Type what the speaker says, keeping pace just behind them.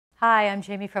Hi, I'm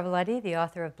Jamie Freveletti, the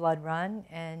author of Blood Run,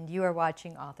 and you are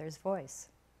watching Author's Voice.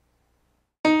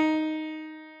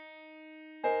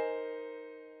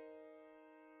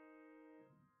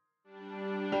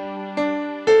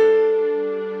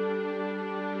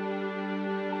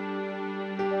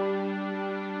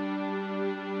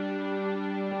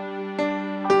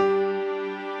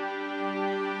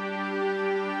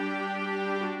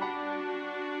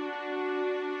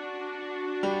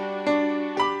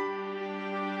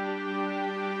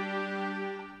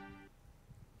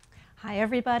 Hi,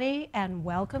 everybody, and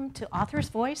welcome to Author's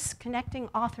Voice, connecting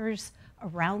authors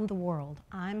around the world.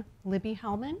 I'm Libby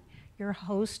Hellman, your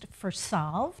host for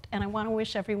Solved, and I want to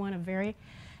wish everyone a very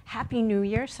happy New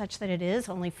Year, such that it is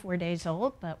only 4 days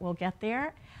old, but we'll get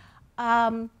there.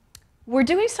 We're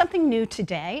doing something new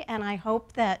today, and I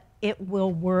hope that it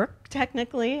will work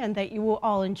technically and that you will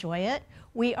all enjoy it.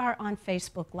 We are on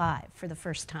Facebook Live for the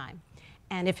first time,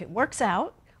 and if it works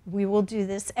out, we will do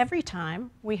this every time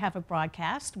we have a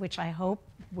broadcast, which I hope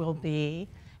will be,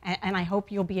 and I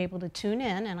hope you'll be able to tune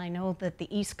in. And I know that the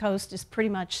East Coast is pretty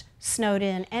much snowed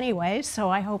in anyway,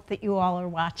 so I hope that you all are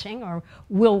watching or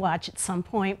will watch at some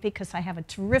point, because I have a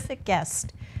terrific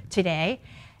guest today.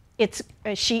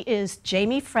 She is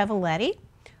Jamie Freveletti,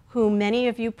 who many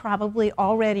of you probably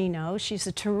already know. She's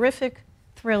a terrific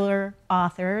thriller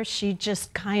author.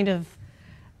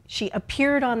 She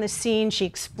appeared on the scene, she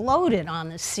exploded on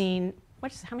the scene,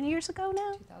 how many years ago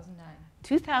now? 2009.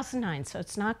 2009, so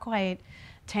it's not quite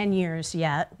 10 years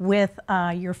yet, with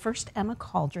your first Emma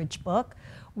Caldridge book,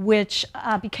 which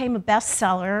became a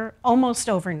bestseller almost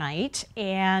overnight,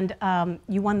 and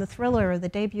you won the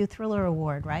debut thriller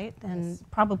award, right? And yes.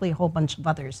 Probably a whole bunch of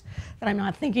others that I'm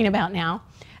not thinking about now.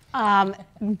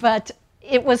 But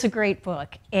it was a great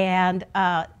book, and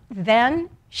then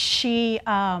she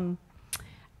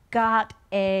got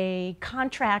a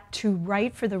contract to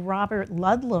write for the Robert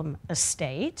Ludlum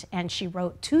estate, and she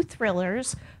wrote 2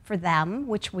 thrillers for them,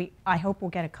 which I hope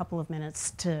we'll get a couple of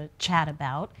minutes to chat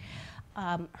about.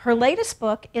 Her latest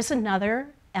book is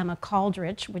another Emma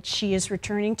Caldridge, which she is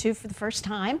returning to for the first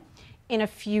time in a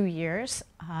few years.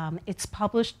 It's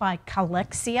published by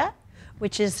Calexia,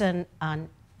 which is an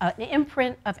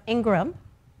imprint of Ingram.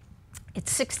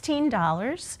 It's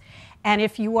 $16, and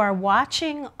if you are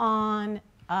watching on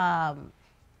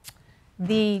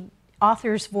the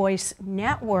Author's Voice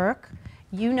Network,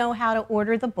 you know how to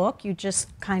order the book. You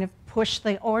just kind of push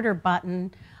the order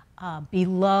button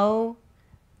below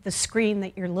the screen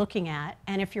that you're looking at.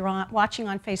 And if you're watching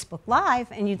on Facebook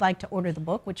Live and you'd like to order the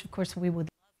book, which of course we would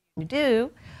love you to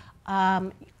do,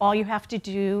 all you have to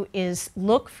do is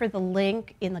look for the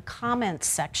link in the comments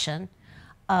section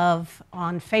on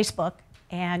Facebook,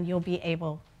 and you'll be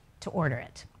able to order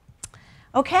it.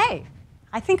 Okay.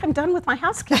 I think I'm done with my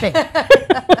housekeeping.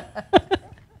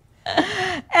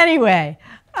 Anyway,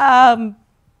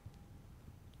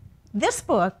 this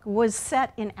book was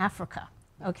set in Africa,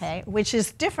 okay, which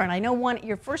is different. I know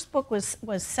your first book was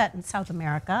set in South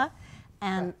America,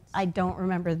 and right. I don't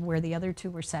remember where the other 2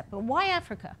 were set, but why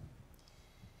Africa?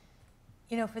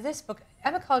 You know, for this book,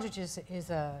 Emma Caldridge is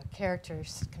a character,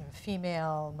 kind of a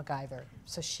female MacGyver.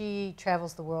 So she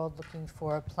travels the world looking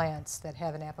for plants that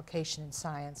have an application in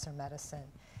science or medicine.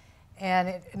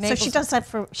 And so she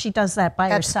does that by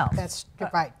herself. That's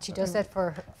right. She does that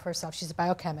for herself. She's a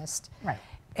biochemist. Right.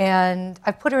 And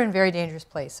I've put her in very dangerous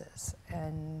places.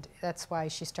 And that's why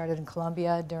she started in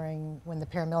Colombia when the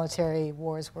paramilitary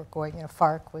wars were going. You know,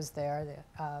 FARC was there.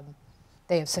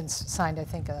 They have since signed, I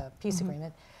think, a peace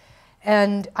agreement.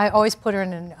 And I always put her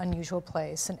in an unusual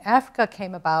place. And Africa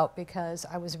came about because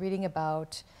I was reading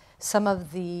about some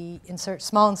of the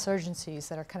small insurgencies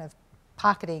that are kind of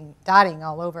dotting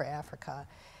all over Africa.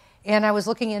 And I was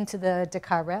looking into the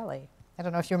Dakar Rally. I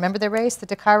don't know if you remember the race, the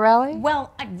Dakar Rally?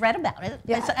 Well, I read about it,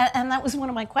 and that was one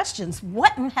of my questions.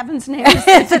 What in heaven's name is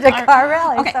the It's a Dakar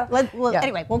Rally. Okay,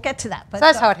 anyway, we'll get to that. But so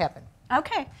that's how it happened.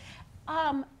 Okay.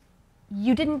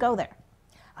 You didn't go there.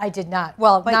 I did not.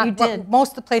 Well, but you did.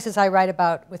 Most of the places I write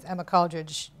about with Emma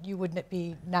Caldridge, you wouldn't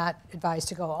be not advised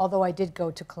to go, although I did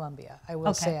go to Colombia. I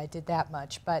will say I did that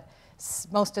much. But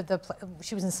most of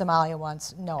she was in Somalia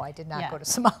once. No, I did not go to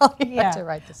Somalia to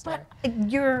write the story.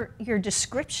 But your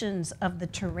descriptions of the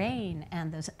terrain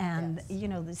and you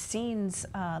know, the scenes,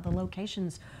 the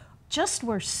locations, just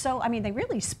were so. I mean, they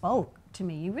really spoke to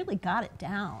me. You really got it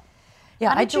down.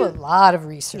 Yeah, I do a lot of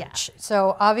research. Yeah.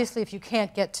 So obviously, if you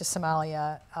can't get to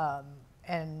Somalia,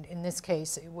 and in this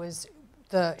case, it was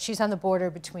she's on the border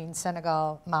between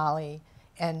Senegal, Mali,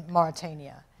 and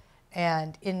Mauritania,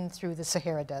 and in through the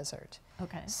Sahara Desert.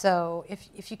 Okay. So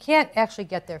if you can't actually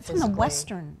get there physically, it's in the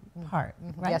western part,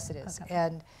 right? Yes, it is. Okay.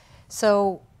 And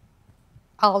so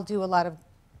I'll do a lot of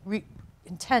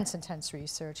intense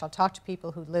research. I'll talk to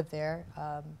people who live there.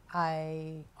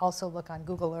 I also look on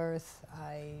Google Earth.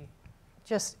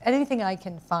 Just anything I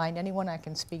can find, anyone I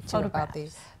can speak to about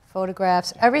these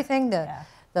photographs, everything,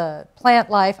 the plant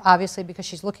life, obviously, because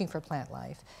she's looking for plant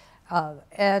life.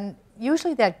 And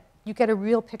usually that you get a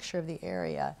real picture of the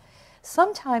area.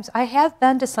 Sometimes, I have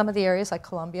been to some of the areas like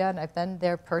Colombia, and I've been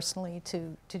there personally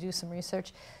to do some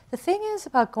research. The thing is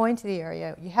about going to the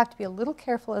area, you have to be a little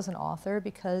careful as an author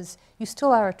because you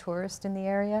still are a tourist in the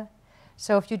area.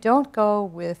 So if you don't go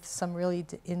with some really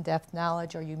in-depth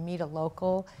knowledge or you meet a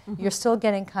local, you're still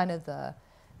getting kind of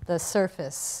the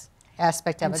surface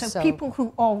aspect of it. So people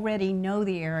who already know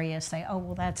the area say, oh,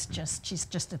 well, she's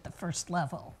just at the first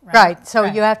level. Right, right. So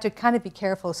you have to kind of be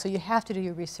careful. So you have to do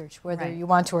your research whether you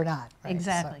want to or not. Right?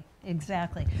 Exactly,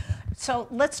 exactly. So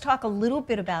let's talk a little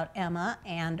bit about Emma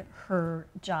and her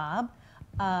job.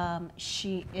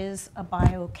 She is a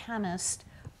biochemist,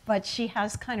 but she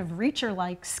has kind of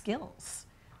Reacher-like skills.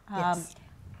 Yes.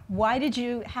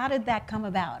 How did that come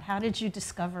about? How did you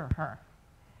discover her?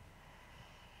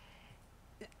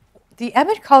 The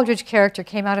Emmett Coleridge character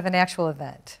came out of an actual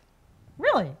event.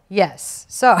 Really? Yes.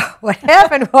 So what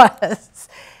happened was,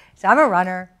 so I'm a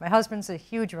runner. My husband's a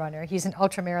huge runner. He's an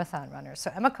ultramarathon runner.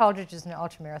 So Emma Coleridge is an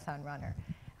ultramarathon runner.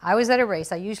 I was at a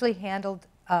race. I usually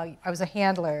I was a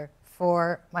handler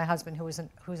for my husband who's an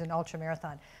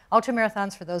ultramarathon.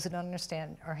 Ultramarathons, for those who don't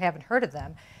understand or haven't heard of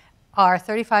them, are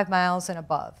 35 miles and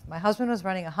above. My husband was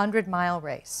running a 100-mile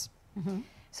race.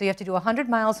 So you have to do 100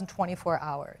 miles in 24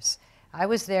 hours. I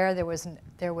was there.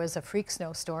 There was a freak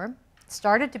snowstorm. It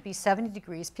started to be 70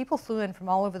 degrees. People flew in from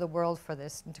all over the world for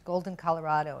this into Golden,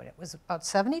 Colorado, and it was about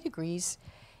 70 degrees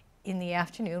in the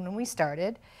afternoon when we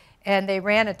started. And they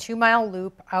ran a 2-mile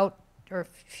loop out, or a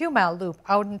few-mile loop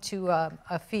out into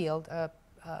a field, a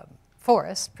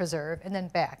forest preserve, and then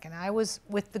back. And I was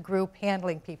with the group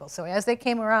handling people. So as they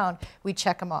came around, we'd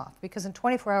check them off, because in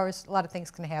 24 hours, a lot of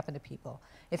things can happen to people.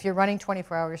 If you're running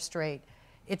 24 hours straight,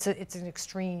 it's an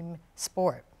extreme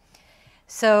sport.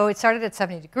 So it started at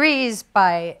 70 degrees.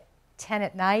 By 10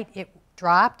 at night, it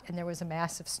dropped, and there was a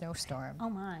massive snowstorm. Oh,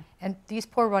 my. And these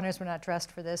poor runners were not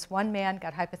dressed for this. One man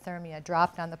got hypothermia,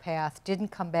 dropped on the path, didn't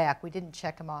come back. We didn't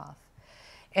check him off.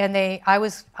 And I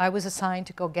was assigned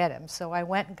to go get him. So I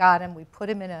went and got him. We put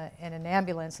him in an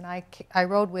ambulance, and I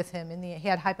rode with him. He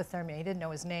had hypothermia. He didn't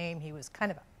know his name. He was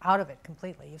kind of out of it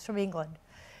completely. He was from England.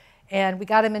 And we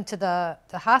got him into the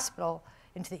hospital,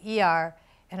 into the ER,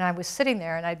 and I was sitting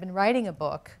there, and I'd been writing a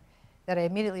book that I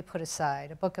immediately put aside,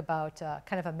 a book about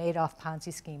kind of a Madoff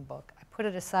Ponzi scheme book. I put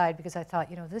it aside because I thought,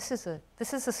 this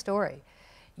is a story.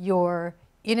 You're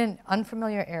in an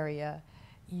unfamiliar area.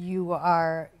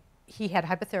 He had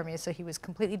hypothermia, so he was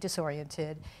completely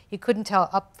disoriented. He couldn't tell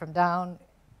up from down,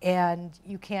 and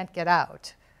you can't get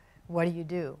out. What do you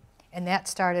do? And that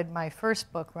started my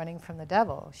first book, Running from the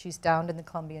Devil. She's downed in the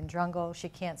Colombian jungle. She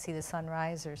can't see the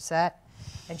sunrise or set,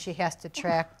 and she has to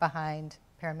track behind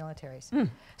paramilitaries.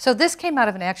 So this came out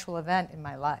of an actual event in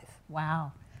my life.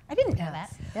 Wow. I didn't know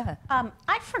that. Yeah.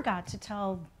 I forgot to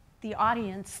tell the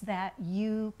audience that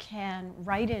you can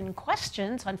write in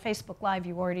questions on Facebook Live.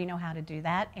 You already know how to do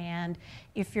that. And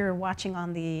if you're watching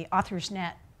on the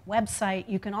AuthorsNet website,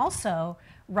 you can also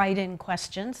write in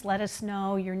questions. Let us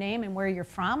know your name and where you're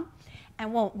from.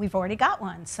 And we've already got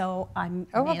one, so I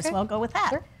may as well go with that.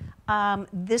 Sure.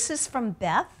 This is from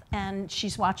Beth, and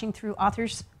she's watching through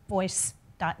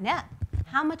authorsvoice.net.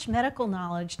 How much medical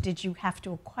knowledge did you have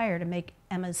to acquire to make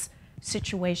Emma's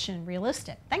situation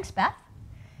realistic? Thanks, Beth.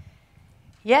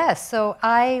 Yes, so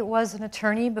I was an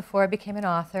attorney before I became an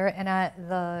author, and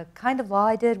the kind of law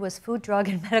I did was food, drug,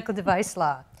 and medical device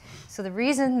law. So the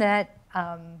reason that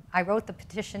I wrote the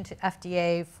petition to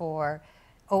FDA for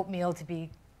oatmeal to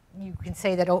be, you can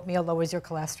say that oatmeal lowers your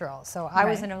cholesterol. So I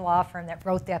was in a law firm that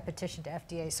wrote that petition to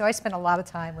FDA. So I spent a lot of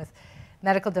time with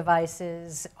medical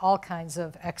devices, all kinds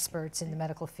of experts in the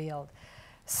medical field.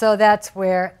 So that's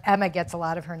where Emma gets a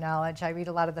lot of her knowledge. I read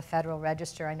a lot of the Federal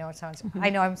Register. I know it sounds, I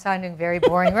know I'm sounding very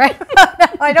boring right now.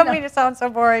 I don't mean to sound so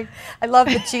boring. I love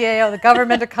the GAO, the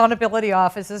Government Accountability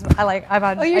Offices.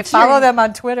 I follow them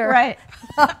on Twitter. Right.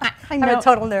 I'm a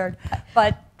total nerd.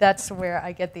 But that's where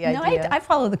I get the idea. No, I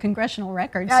follow the congressional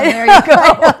records, so there you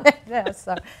go. Yeah,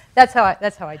 so that's how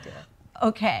I do it.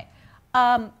 Okay.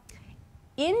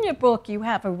 In your book, you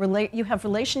have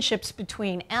relationships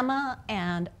between Emma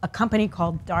and a company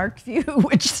called Darkview,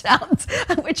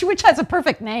 which has a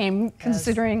perfect name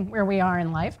considering where we are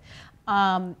in life,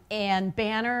 and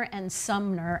Banner and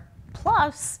Sumner,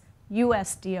 plus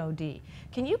U.S. DoD.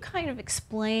 Can you kind of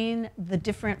explain the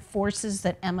different forces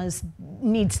that Emma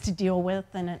needs to deal with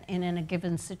in a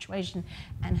given situation,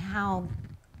 and how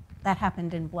that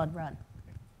happened in Blood Run?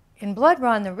 In Blood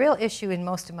Run, the real issue in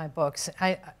most of my books,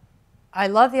 I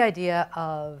love the idea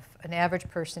of an average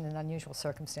person in unusual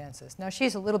circumstances. Now,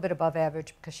 she's a little bit above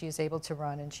average because she is able to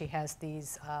run and she has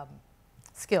these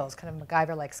skills, kind of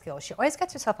MacGyver-like skills. She always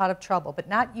gets herself out of trouble, but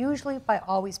not usually by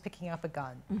always picking up a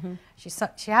gun. Mm-hmm.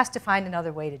 She has to find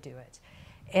another way to do it.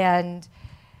 And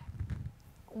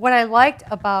what I liked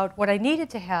about what I needed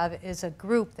to have is a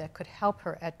group that could help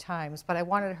her at times, but I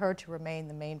wanted her to remain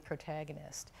the main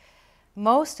protagonist.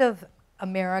 Most of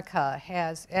America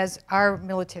has, as our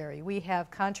military, we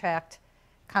have contract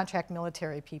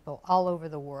military people all over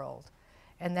the world.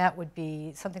 And that would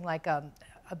be something like,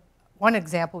 one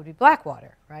example would be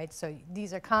Blackwater, right? So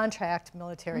these are contract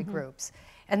military mm-hmm. groups.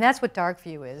 And that's what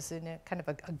Darkview is, in a kind of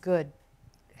a good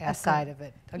side of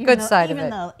it,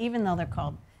 Even though they're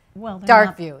called, well,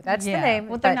 Darkview, that's the name.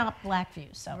 Well, they're not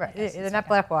Blackview, so. Right, they're not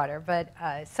Blackwater, but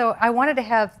so I wanted to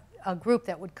have a group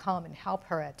that would come and help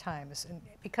her at times. And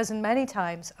because in many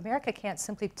times, America can't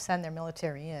simply send their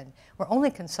military in. We're only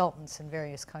consultants in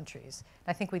various countries.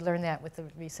 And I think we learned that with the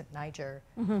recent Niger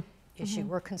mm-hmm. issue. Mm-hmm.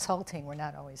 We're consulting, we're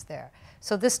not always there.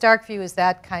 So this Darkview is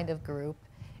that kind of group.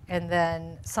 And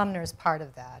then Sumner is part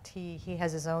of that. He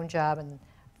has his own job, and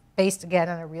based again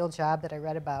on a real job that I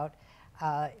read about,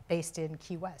 based in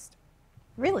Key West.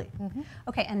 Really? Mm-hmm.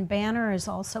 Okay, and Banner is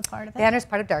also part of that? Banner's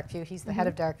part of Darkview. He's the mm-hmm. head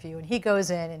of Darkview, and he goes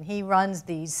in and he runs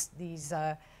these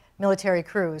military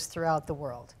crews throughout the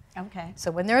world. Okay.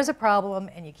 So when there is a problem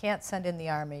and you can't send in the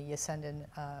Army, you send in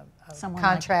a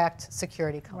contract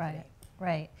security company.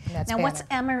 Right. Now, Banner. What's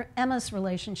Emma's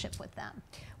relationship with them?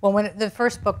 Well, when the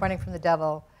first book, Running from the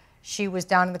Devil, she was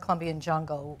down in the Colombian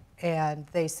jungle, and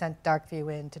they sent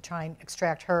Darkview in to try and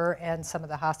extract her and some of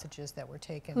the hostages that were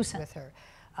taken with her.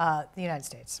 The United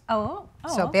States. So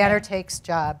okay. Banner takes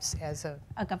jobs as a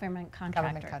government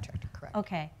contractor. Correct.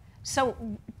 Okay. So,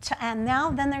 and now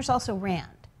then there's also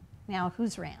Rand. Now,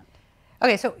 who's Rand?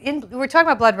 Okay, so we're talking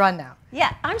about Blood Run now.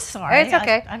 Yeah, I'm sorry. It's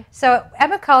okay. So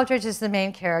Emma Coldridge is the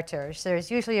main character.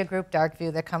 There's usually a group,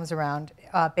 Darkview, that comes around.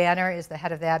 Banner is the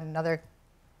head of that, another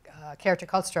character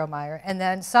called Strohmeyer. And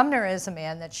then Sumner is a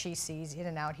man that she sees in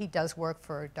and out. He does work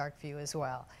for Darkview as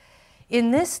well. In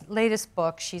this latest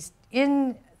book, she's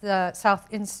in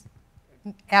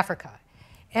Africa.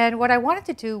 And what I wanted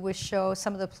to do was show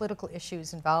some of the political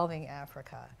issues involving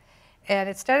Africa. And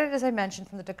it started, as I mentioned,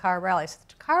 from the Dakar Rally. So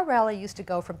the Dakar Rally used to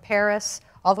go from Paris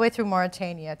all the way through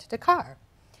Mauritania to Dakar.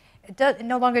 It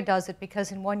no longer does it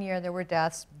because in one year there were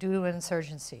deaths due to an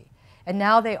insurgency. And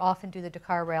now they often do the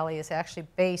Dakar Rally is actually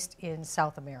based in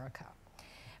South America.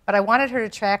 But I wanted her to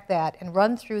track that and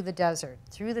run through the desert,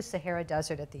 through the Sahara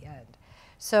Desert at the end.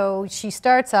 So she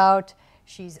starts out,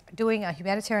 she's doing a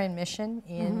humanitarian mission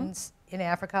in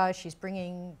Africa. She's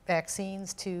bringing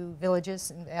vaccines to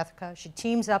villages in Africa. She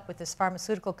teams up with this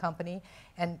pharmaceutical company,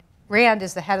 and Rand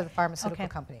is the head of the pharmaceutical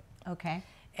company. Okay.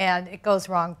 And it goes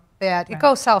wrong bad. It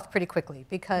goes south pretty quickly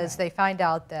because they find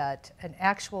out that an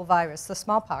actual virus, the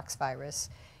smallpox virus,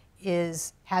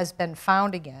 has been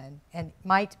found again and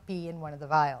might be in one of the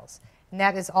vials. And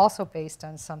that is also based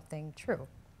on something true.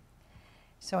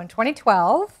 So in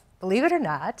 2012, believe it or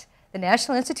not, the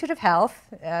National Institute of Health,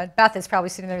 Beth is probably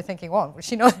sitting there thinking, well,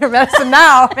 she knows her medicine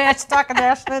now. Man, she's talking the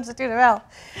National Institute of Health.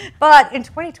 But in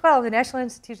 2012, the National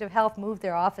Institute of Health moved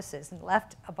their offices and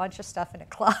left a bunch of stuff in a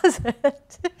closet.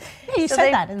 Yeah, you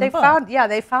said that in the book.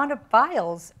 They found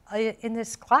vials in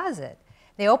this closet.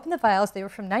 They opened the vials. They were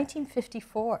from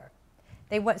 1954.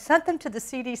 They sent them to the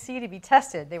CDC to be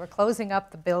tested. They were closing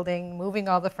up the building, moving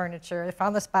all the furniture. They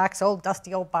found this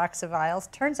dusty old box of vials.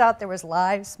 Turns out there was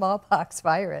live smallpox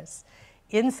virus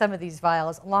in some of these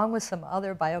vials, along with some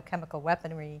other biochemical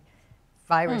weaponry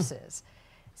viruses.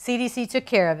 CDC took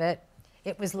care of it.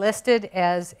 It was listed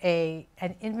as an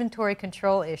inventory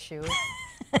control issue,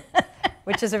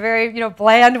 which is a very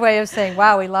bland way of saying,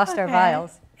 wow, we lost our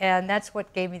vials. And that's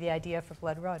what gave me the idea for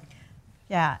Blood Run.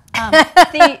 Yeah,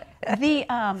 the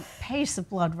pace of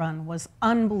Blood Run was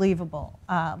unbelievable.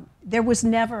 There was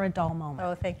never a dull moment.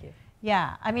 Oh, thank you.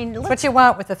 Yeah, I mean, that's what you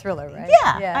want with a thriller, right?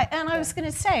 Yeah, I was going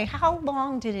to say, how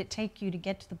long did it take you to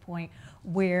get to the point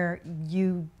where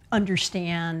you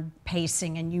understand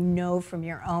pacing and you know from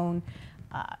your own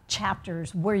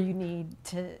chapters where you need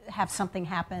to have something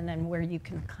happen and where you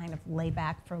can kind of lay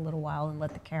back for a little while and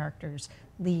let the characters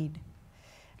lead?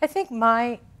 I think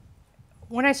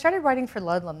when I started writing for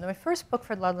Ludlum, my first book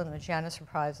for Ludlum was Janus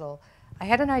Reprisal, I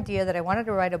had an idea that I wanted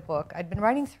to write a book. I'd been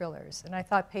writing thrillers, and I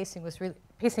thought pacing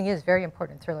is very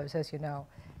important in thrillers, as you know.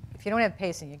 if you don't have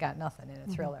pacing, you got nothing in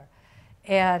a thriller.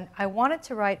 And I wanted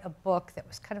to write a book that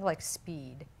was kind of like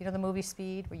Speed. You know the movie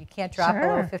Speed, where you can't drop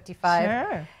below 55?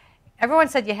 Sure. Everyone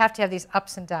said you have to have these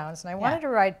ups and downs, and I wanted to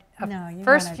write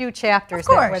first few chapters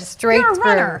that went straight You're a through.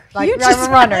 runner. Like I'm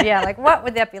a runner, yeah. Like what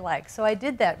would that be like? So I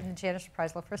did that in the Janice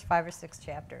Prize, the first 5 or 6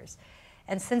 chapters.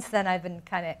 And since then, I've been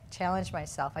kind of challenged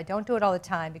myself. I don't do it all the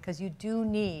time because you do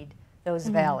need those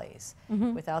valleys.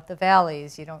 Without the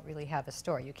valleys, you don't really have a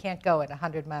story. You can't go at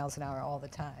 100 miles an hour all the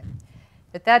time.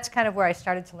 But that's kind of where I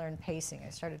started to learn pacing.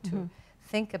 I started to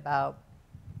think about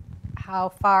how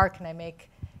far can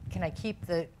I keep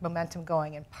the momentum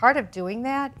going? And part of doing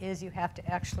that is you have to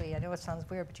actually, I know it sounds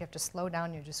weird, but you have to slow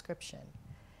down your description.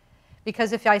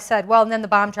 Because if I said, well, and then the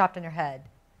bomb dropped on your head,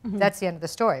 that's the end of the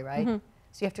story, right?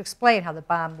 So you have to explain how the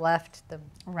bomb left the,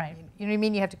 Right. You know what I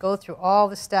mean? You have to go through all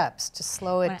the steps to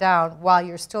slow it down while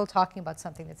you're still talking about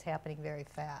something that's happening very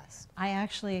fast. I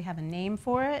actually have a name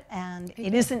for it, and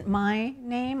it isn't my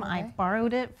name. I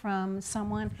borrowed it from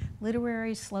someone,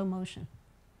 literary slow motion.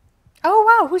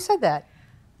 Oh, wow, who said that?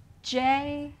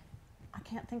 I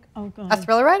can't think, A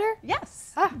thriller writer?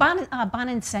 Yes, Ah.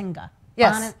 Bonansenga.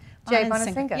 Yes, Jay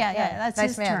Bonansenga. Yeah, that's nice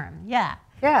his man. term. Yeah.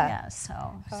 Yeah. Yeah,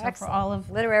 so for Excellent. all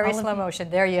of Literary all of slow you- motion,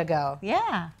 there you go.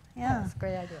 Yeah, yeah. That's a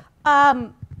great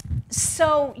idea.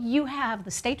 So you have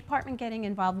the State Department getting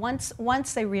involved.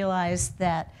 Once they realize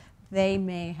that they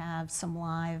may have some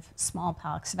live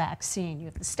smallpox vaccine, you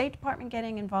have the State Department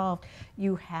getting involved,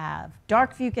 you have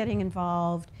Darkview getting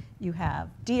involved, you have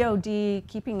DOD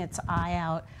keeping its eye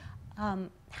out.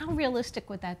 How realistic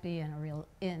would that be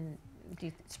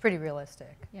It's pretty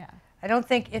realistic. Yeah. I don't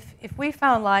think if we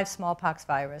found live smallpox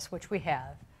virus, which we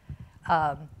have,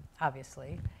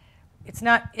 obviously, it's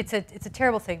a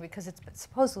terrible thing because it's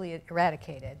supposedly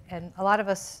eradicated, and a lot of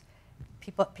us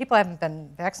people haven't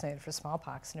been vaccinated for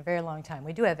smallpox in a very long time.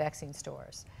 We do have vaccine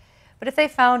stores, but if they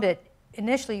found it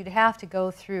initially, you'd have to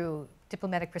go through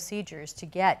diplomatic procedures to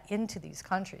get into these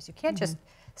countries. You can't just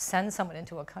send someone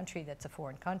into a country that's a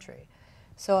foreign country.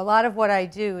 So a lot of what I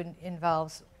do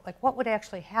involves, like, what would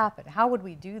actually happen? How would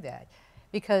we do that?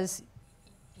 Because,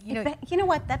 you know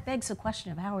what? That begs the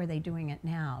question of how are they doing it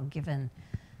now, given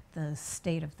the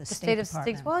state of the State Department?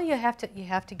 Things. Well, you have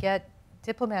to get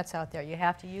diplomats out there. You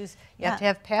have to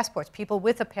have passports. People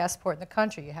with a passport in the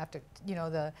country. You have to,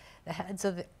 the heads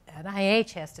of the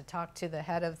NIH has to talk to the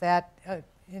head of that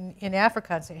in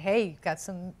Africa and say, hey, you've got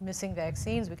some missing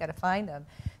vaccines. We've got to find them.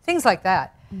 Things like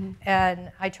that.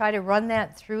 And I try to run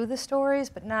that through the stories,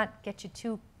 but not get you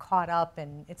too caught up,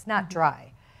 and it's not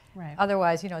dry. Right.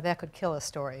 Otherwise, that could kill a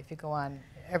story if you go on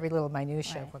every little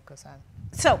minutia of what goes on.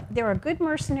 So there are good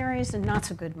mercenaries and not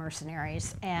so good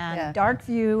mercenaries, and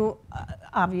Darkview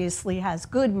obviously has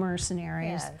good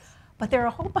mercenaries. Yes. But there are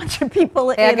a whole bunch of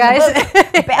people Bad in guys.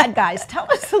 the book, bad guys.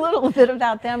 Tell us a little bit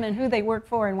about them and who they work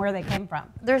for and where they came from.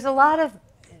 There's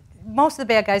most of the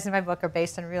bad guys in my book are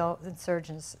based on real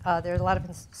insurgents. There's a lot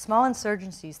of small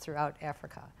insurgencies throughout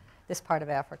Africa, this part of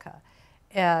Africa.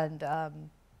 And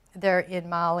they're in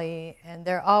Mali, and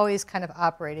they're always kind of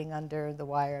operating under the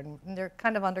wire, and they're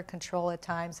kind of under control at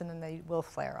times, and then they will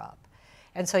flare up.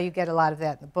 And so you get a lot of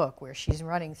that in the book, where she's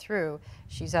running through,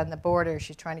 she's on the border,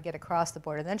 she's trying to get across the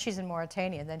border, then she's in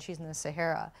Mauritania, and then she's in the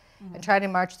Sahara. And trying to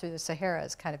march through the Sahara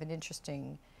is kind of an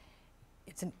interesting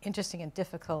and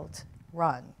difficult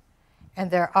run.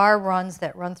 And there are runs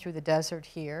that run through the desert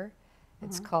here.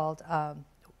 It's called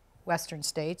Western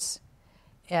States,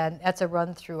 and that's a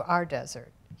run through our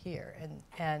desert here.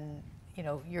 And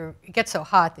it gets so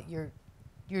hot that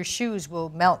your shoes will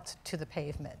melt to the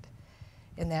pavement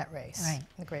in that race, in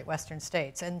the Great Western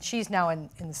States. And she's now in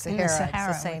the Sahara.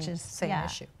 It's the same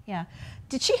issue. Yeah.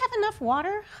 Did she have enough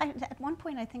water? At one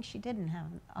point, I think she didn't have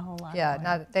a whole lot of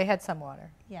water. They had some water.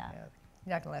 Yeah.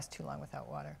 You're not going to last too long without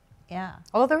water. Yeah.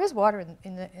 Although there is water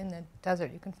in the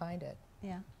desert. You can find it.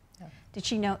 Yeah. Did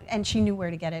she know, and she knew where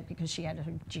to get it because she had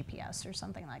her GPS or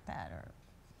something like that, or?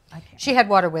 She had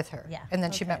water with her, yeah, and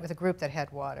then she met with a group that had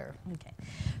water. Okay.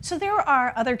 So there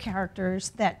are other characters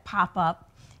that pop up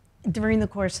during the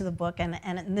course of the book, and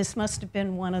this must have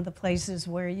been one of the places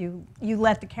where you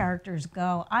let the characters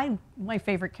go. My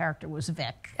favorite character was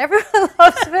Vic. Everyone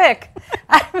loves Vic.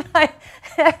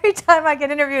 Every time I get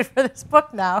interviewed for this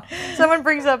book now, someone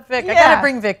brings up Vic. I got to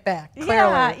bring Vic back,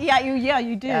 clearly.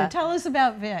 You do. Yeah. Tell us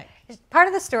about Vic. Part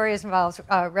of the story involves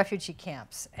refugee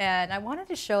camps, and I wanted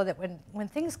to show that when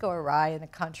things go awry in a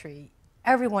country,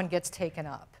 everyone gets taken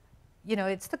up.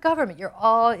 It's the government. You're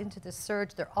all into the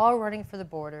surge. They're all running for the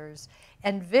borders,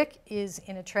 and Vic is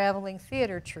in a traveling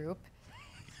theater troupe,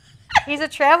 He's a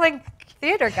traveling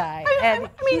theater guy, and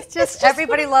he's just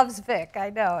everybody loves Vic. I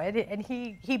know, and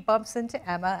he bumps into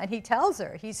Emma, and he tells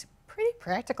her he's a pretty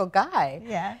practical guy.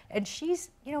 Yeah. And she's,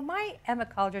 my Emma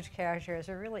Coleridge character is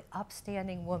a really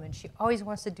upstanding woman. She always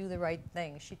wants to do the right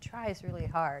thing. She tries really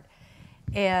hard,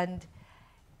 and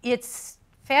it's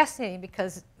fascinating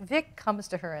because Vic comes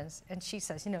to her and she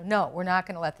says, no, we're not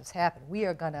going to let this happen. We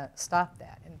are going to stop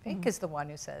that. And Vic is the one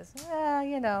who says,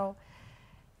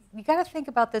 you got to think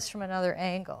about this from another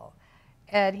angle.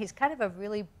 And he's kind of a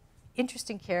really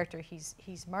interesting character.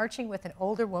 He's marching with an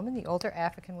older woman, the older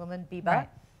African woman, Biba. Right.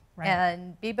 Right.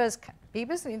 And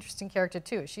Biba's an interesting character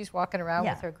too. She's walking around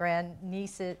with her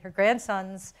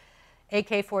grandson's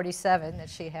AK-47 that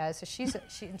she has. So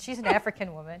she's an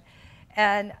African woman.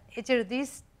 And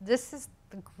this is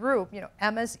the group,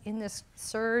 Emma's in this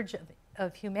surge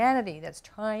of humanity that's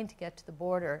trying to get to the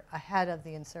border ahead of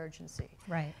the insurgency.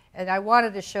 Right. And I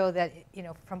wanted to show that,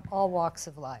 from all walks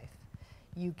of life,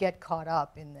 you get caught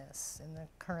up in the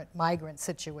current migrant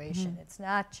situation. It's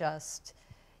not just,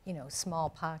 small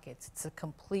pockets. It's a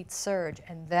complete surge.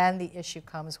 And then the issue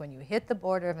comes when you hit the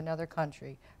border of another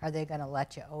country, are they going to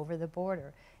let you over the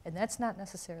border? And that's not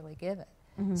necessarily given.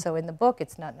 So in the book,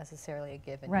 it's not necessarily a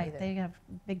given either. Right, they have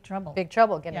big trouble. Big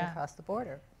trouble getting across the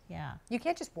border. Yeah. You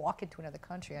can't just walk into another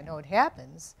country. I know it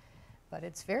happens, but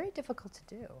it's very difficult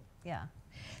to do. Yeah.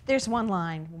 There's one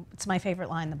line, it's my favorite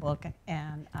line in the book,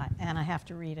 and I have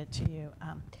to read it to you.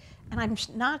 And I'm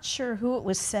not sure who it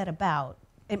was said about.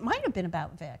 It might have been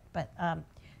about Vic, but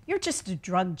you're just a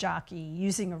drug jockey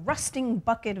using a rusting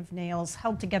bucket of nails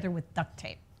held together with duct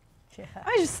tape. Yeah.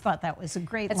 I just thought that was a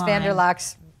great line. It's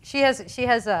Vanderlak's. She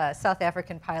has a South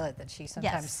African pilot that she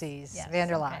sometimes sees,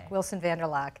 Wilson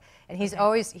Vanderlak, and he's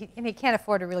always he can't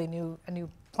afford a new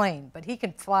plane, but he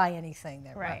can fly anything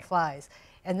that flies.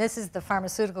 And this is the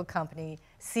pharmaceutical company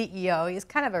CEO. He's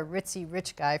kind of a ritzy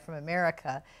rich guy from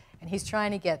America, and he's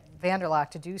trying to get Vanderlak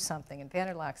to do something, and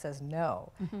Vanderlak says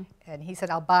no. And he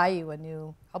said, I'll buy you a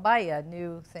new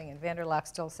thing, and Vanderlak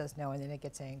still says no, and then it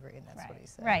gets angry, and that's what he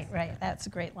says. Right. That's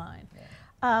a great line.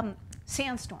 Yeah.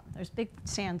 Sandstorm. There's big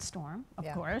sandstorm, of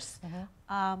course.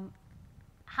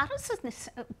 How does this?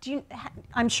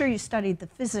 I'm sure you studied the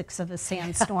physics of a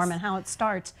sandstorm and how it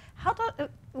starts.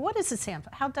 What is a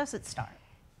sandstorm? How does it start?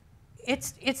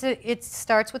 It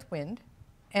starts with wind,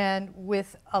 and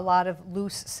with a lot of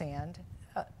loose sand.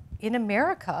 In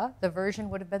America, the version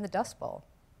would have been the Dust Bowl.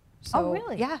 So, oh,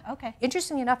 really? Yeah. Okay.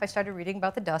 Interestingly enough, I started reading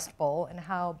about the Dust Bowl and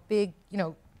how big,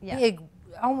 big,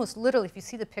 almost literally, if you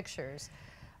see the pictures.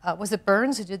 Was it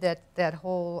Burns who did that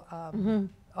whole, it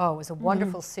was a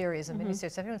wonderful series, a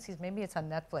miniseries. Everyone sees, maybe it's on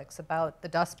Netflix, about the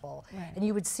Dust Bowl. Right. And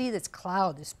you would see this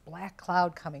cloud, this black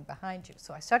cloud coming behind you.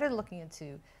 So I started looking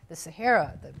into the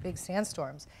Sahara, the big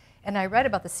sandstorms, and I read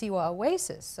about the Siwa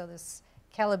Oasis. So this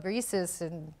Calabresis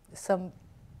in some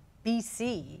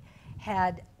BC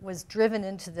was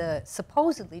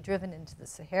supposedly driven into the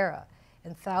Sahara,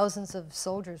 and thousands of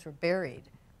soldiers were buried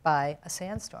by a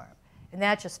sandstorm. And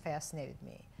that just fascinated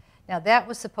me. Now, that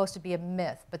was supposed to be a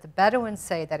myth, but the Bedouins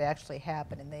say that actually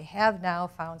happened, and they have now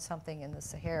found something in the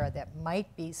Sahara that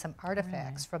might be some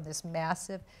artifacts from this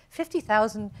massive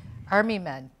 50,000 army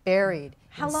men buried in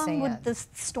How long sand. would this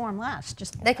storm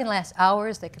last? They can last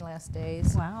hours, they can last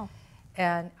days. Wow.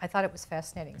 And I thought it was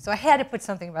fascinating. So I had to put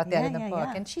something about that in the book.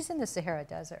 And she's in the Sahara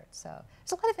Desert. So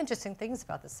there's a lot of interesting things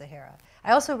about the Sahara.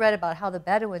 I also read about how the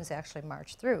Bedouins actually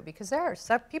march through, because there are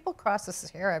some people cross the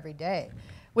Sahara every day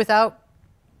without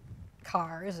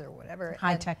cars or whatever.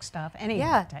 High-tech stuff, any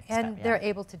high-tech stuff. And they're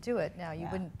able to do it. Now, you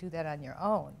wouldn't do that on your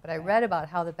own. But I read about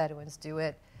how the Bedouins do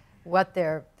it, what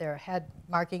their head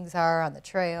markings are on the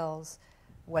trails,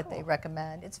 what they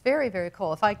recommend. It's very, very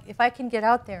cool. If I can get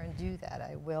out there and do that,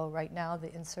 I will. Right now, the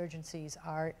insurgencies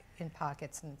are in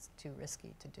pockets, and it's too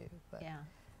risky to do. But.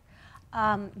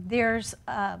 Yeah. There's,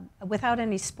 without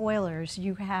any spoilers,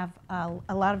 you have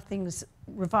a lot of things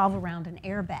revolve around an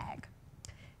airbag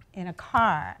in a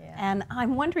car. Yeah. And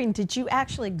I'm wondering, did you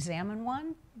actually examine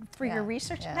one for your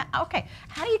research? Yeah. Now, okay.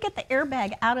 How do you get the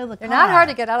airbag out of the car? They're not hard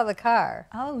to get out of the car.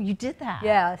 Oh, you did that?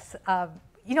 Yes.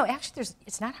 Actually,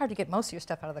 it's not hard to get most of your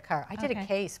stuff out of the car. I did a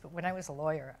case, but when I was a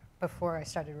lawyer, before I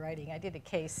started writing, I did a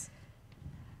case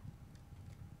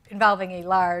involving a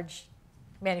large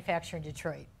manufacturer in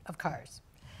Detroit of cars.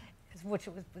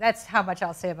 That's how much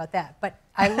I'll say about that. But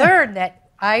I learned that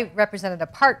I represented a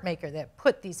part maker that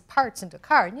put these parts into a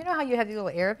car. And you know how you have these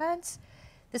little air vents?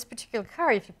 This particular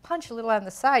car, if you punch a little on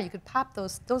the side, you could pop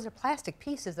those. Those are plastic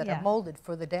pieces that are molded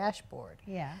for the dashboard.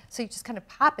 So you just kind of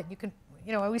pop it. You can,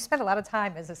 we spend a lot of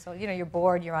time as a, so you're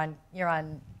bored, you're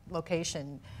on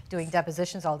location doing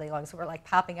depositions all day long, so we're like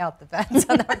popping out the vents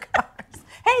on our cars.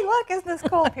 Hey, look, isn't this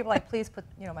cool? People are like, please put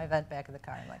my vent back in the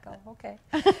car. I'm like, oh, okay.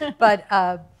 But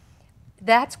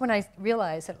that's when I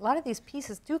realized that a lot of these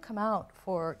pieces do come out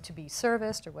to be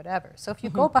serviced or whatever. So if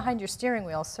you go behind your steering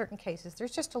wheel, certain cases,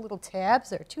 there's just a little tabs.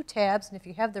 There are 2 tabs, and if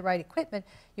you have the right equipment,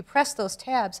 you press those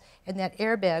tabs, and that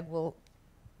airbag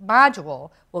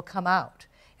module will come out.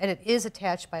 And it is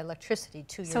attached by electricity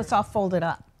to your... So it's all folded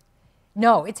up?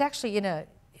 No, it's actually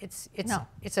it's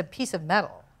a piece of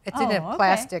metal. It's in a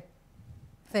plastic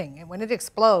thing. And when it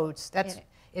explodes, it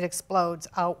explodes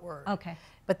outward. Okay.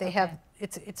 But they have...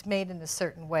 It's made in a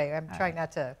certain way. I'm trying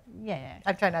not to. Yeah.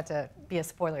 I'm trying not to be a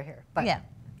spoiler here. But yeah.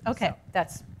 Okay. So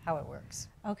that's how it works.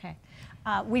 Okay.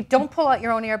 We don't pull out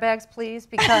your own airbags, please,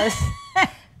 because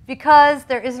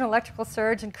there is an electrical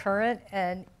surge and current,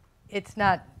 and it's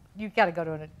not. You've got to go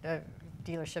to a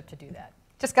dealership to do that.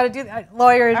 Just got to do that.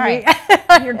 Lawyer and me.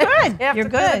 You're good. You're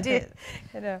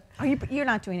good. Oh, you're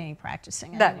not doing any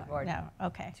practicing not anymore. No.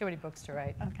 Okay. Too many books to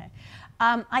write. Okay.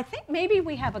 I think maybe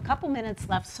we have a couple minutes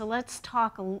left, so let's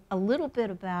talk a little bit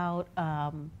about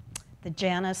the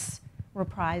Janus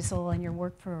reprisal and your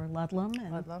work for Ludlum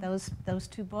and those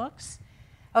 2 books.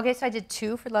 Okay, so I did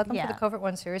 2 for Ludlum for the Covert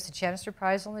 1 series, the Janus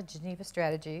reprisal and the Geneva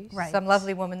strategy. Right. Some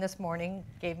lovely woman this morning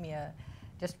gave me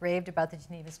just raved about the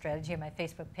Geneva strategy on my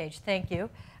Facebook page. Thank you.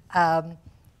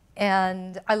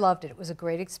 And I loved it. It was a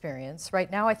great experience. Right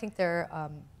now, I think they're,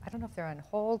 I don't know if they're on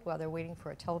hold while they're waiting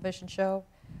for a television show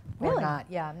or not.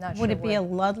 Yeah, I'm not sure. Would it be a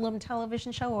Ludlum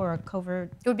television show or a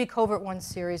Covert? It would be Covert 1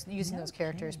 series using those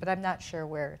characters, but I'm not sure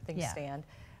where things stand.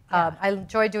 I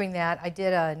enjoy doing that. I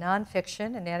did a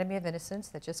nonfiction, Anatomy of Innocence,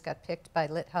 that just got picked by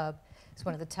LitHub. It's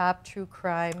one of the top true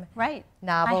crime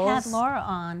novels. I had Laura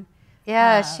on.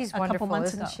 Yeah, she's wonderful, months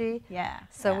isn't ago. she? Yeah.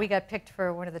 So we got picked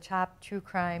for one of the top true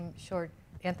crime short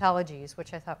anthologies,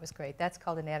 which I thought was great. That's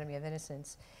called Anatomy of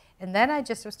Innocence. And then I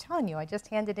was telling you, I just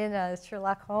handed in a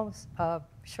Sherlock Holmes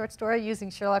short story using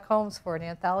Sherlock Holmes for an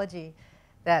anthology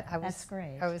that I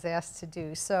was asked to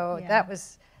do. So that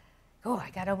was, I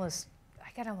got almost,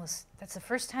 that's the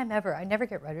first time ever. I never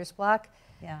get writer's block.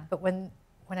 Yeah. But when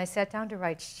I sat down to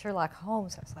write Sherlock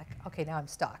Holmes, I was like, okay, now I'm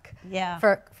stuck. Yeah.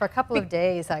 For a couple of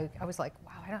days, I was like,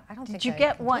 wow, I don't think Did you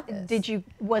get one?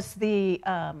 Was the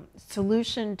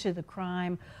solution to the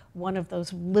crime one of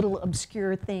those little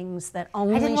obscure things that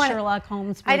only Sherlock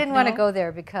Holmes would know? I didn't want to go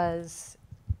there because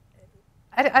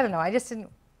I don't know. I didn't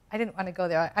want to go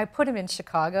there. I put him in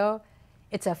Chicago.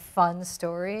 It's a fun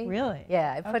story. Really?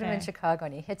 Yeah, I put him in Chicago,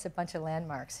 and he hits a bunch of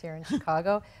landmarks here in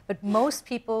Chicago. But most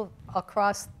people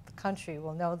across the country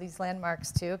will know these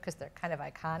landmarks too, because they're kind of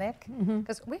iconic.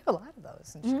 Because we have a lot of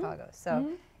those in Chicago. So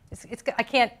I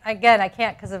can't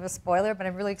because of a spoiler, but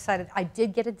I'm really excited. I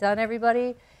did get it done,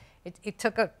 everybody. It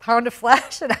took a pound of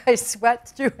flesh, and I sweat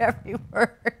through every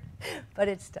word, but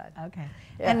it's done. Okay.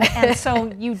 Yeah. And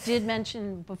so you did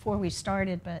mention before we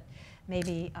started, but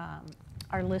maybe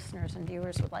our listeners and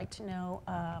viewers would like to know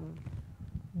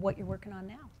what you're working on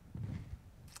now.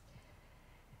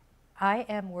 I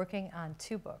am working on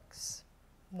 2 books.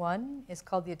 One is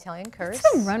called The Italian Curse.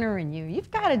 It's the runner in you. You've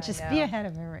got to just be ahead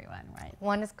of everyone, right?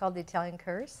 One is called The Italian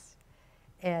Curse,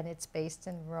 and it's based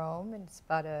in Rome, and it's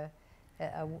about a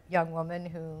young woman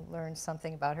who learns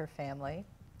something about her family.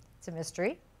 It's a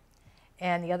mystery.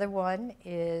 And the other one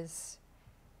is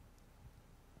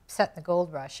set in the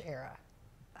gold rush era.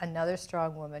 Another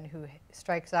strong woman who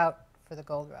strikes out for the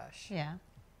gold rush. Yeah,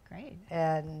 great.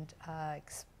 And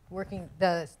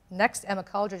the next Emma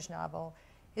Coleridge novel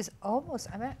is almost,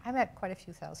 I'm at quite a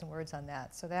few thousand words on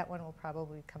that, so that one will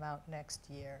probably come out next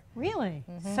year. Really?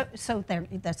 So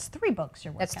that's 3 books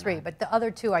you're working on. That's 3, but the other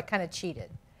 2 I kind of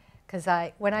cheated. Because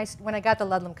when I got the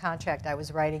Ludlum contract, I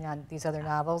was writing on these other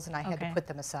novels, and I had to put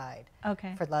them aside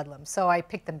for Ludlum. So I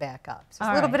picked them back up. So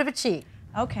it's a little bit of a cheat.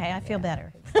 Okay, I feel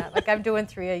better. It's not like I'm doing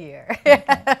 3 a year.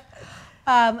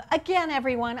 Again,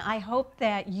 everyone, I hope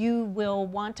that you will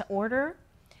want to order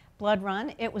Blood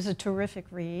Run. It was a terrific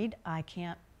read. I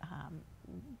can't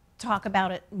talk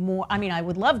about it more. I mean, I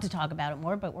would love to talk about it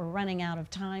more, but we're running out of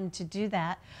time to do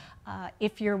that.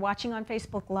 If you're watching on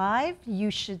Facebook Live,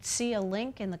 you should see a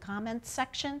link in the comments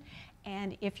section.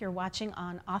 And if you're watching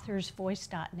on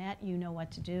authorsvoice.net, you know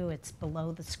what to do. It's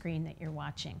below the screen that you're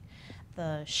watching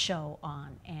the show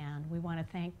on. And we want to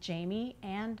thank Jamie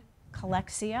and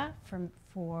Calexia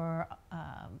for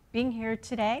being here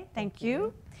today. Thank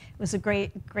you. It was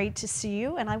great to see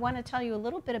you. And I want to tell you a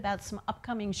little bit about some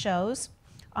upcoming shows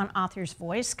on Author's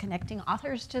Voice, connecting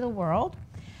authors to the world.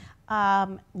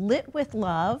 Lit with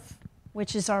Love,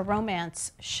 which is our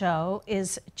romance show,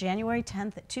 is January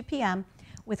 10th at 2 p.m.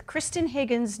 with Kristen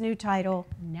Higgins' new title,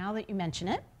 Now That You Mention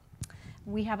It.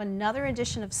 We have another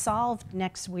edition of Solved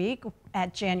next week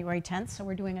at January 10th, so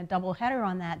we're doing a double header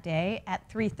on that day at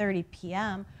 3:30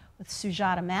 p.m. with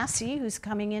Sujata Massey, who's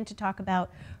coming in to talk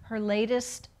about her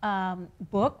latest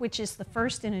book, which is the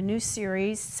first in a new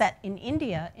series set in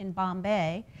India, in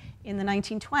Bombay, in the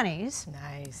 1920s.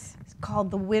 Nice. It's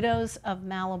called The Widows of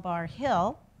Malabar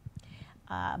Hill.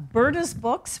 Berta's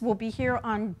Books will be here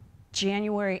on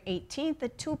January 18th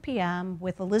at 2 p.m.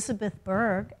 with Elizabeth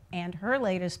Berg and her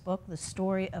latest book, The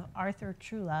Story of Arthur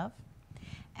Truelove.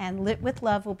 And Lit with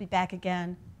Love will be back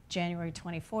again January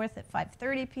 24th at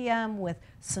 5:30 p.m. with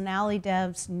Sonali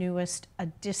Dev's newest, A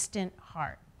Distant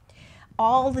Heart.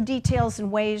 All the details and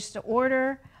ways to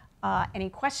order, any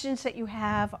questions that you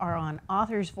have are on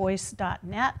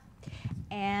authorsvoice.net.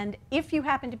 And if you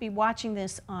happen to be watching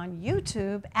this on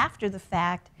YouTube after the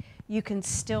fact, you can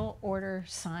still order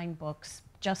signed books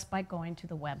just by going to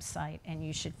the website, and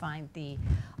you should find the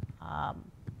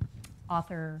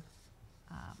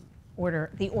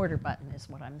order button is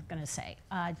what I'm going to say.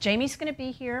 Jamie's going to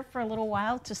be here for a little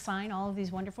while to sign all of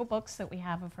these wonderful books that we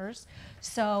have of hers,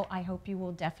 so I hope you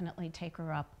will definitely take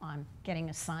her up on getting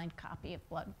a signed copy of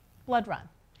Blood Run.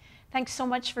 Thanks so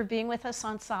much for being with us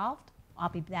on Solved. I'll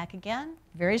be back again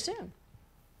very soon.